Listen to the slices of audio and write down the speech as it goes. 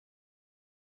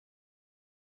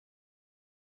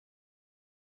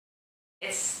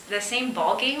It's the same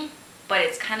ball game, but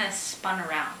it's kind of spun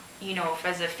around. You know,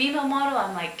 as a female model,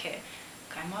 I'm like, okay,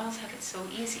 guy models have it so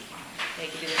easy. They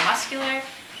can be either muscular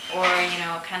or, you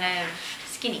know, kind of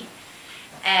skinny.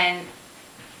 And,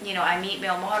 you know, I meet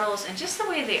male models, and just the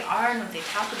way they are and what they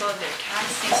talk about their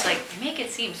castings, like, they make it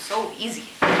seem so easy.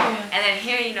 Yeah. And then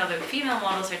here, you know, the female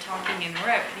models are talking, and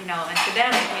we're, you know, and to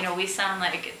them, you know, we sound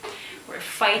like we're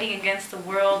fighting against the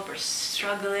world, we're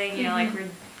struggling, you know, like we're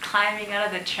climbing out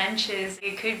of the trenches.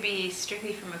 It could be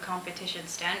strictly from a competition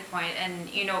standpoint, and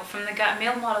you know, from the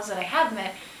male models that I have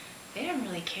met, they don't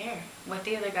really care what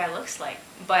the other guy looks like.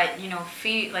 But you know,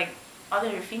 like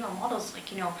other female models,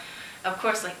 like, you know, of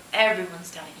course, like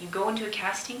everyone's done it. You go into a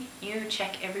casting, you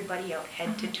check everybody out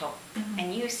head to toe,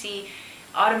 and you see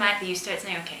automatically, you start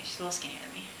saying, okay, she's a little skinnier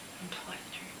than me, I'm taller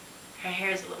than her, her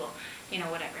hair is a little, you know,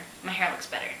 whatever, my hair looks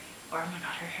better. Or, oh my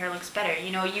god, her hair looks better.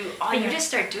 You know, you just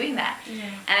start doing that. Yeah.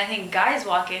 And I think guys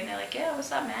walk in, they're like, yeah,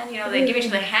 what's up, man? You know, they give each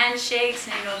other handshakes,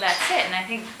 and you know, that's it. And I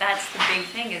think that's the big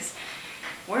thing, is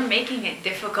we're making it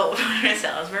difficult for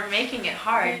ourselves. We're making it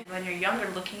hard. When you're younger,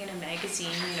 looking in a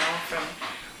magazine, you know,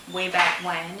 from way back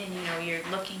when, and you know, you're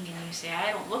looking and you say,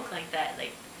 I don't look like that.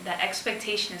 Like, that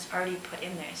expectation is already put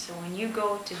in there. So when you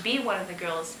go to be one of the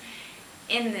girls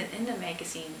in the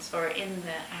magazines or in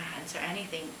the ads or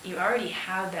anything, you already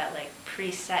have that like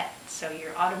preset, so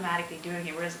you're automatically doing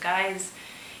it. Whereas guys,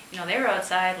 you know, they were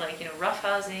outside, like, you know,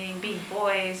 roughhousing, being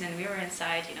boys, and we were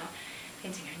inside, you know,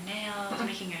 painting our nails,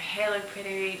 making our hair look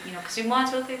pretty, you know, because we want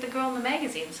to look like the girl in the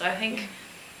magazine. So I think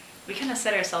we kind of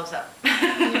set ourselves up. But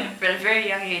at a very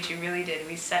young age, we really did.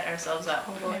 We set ourselves up.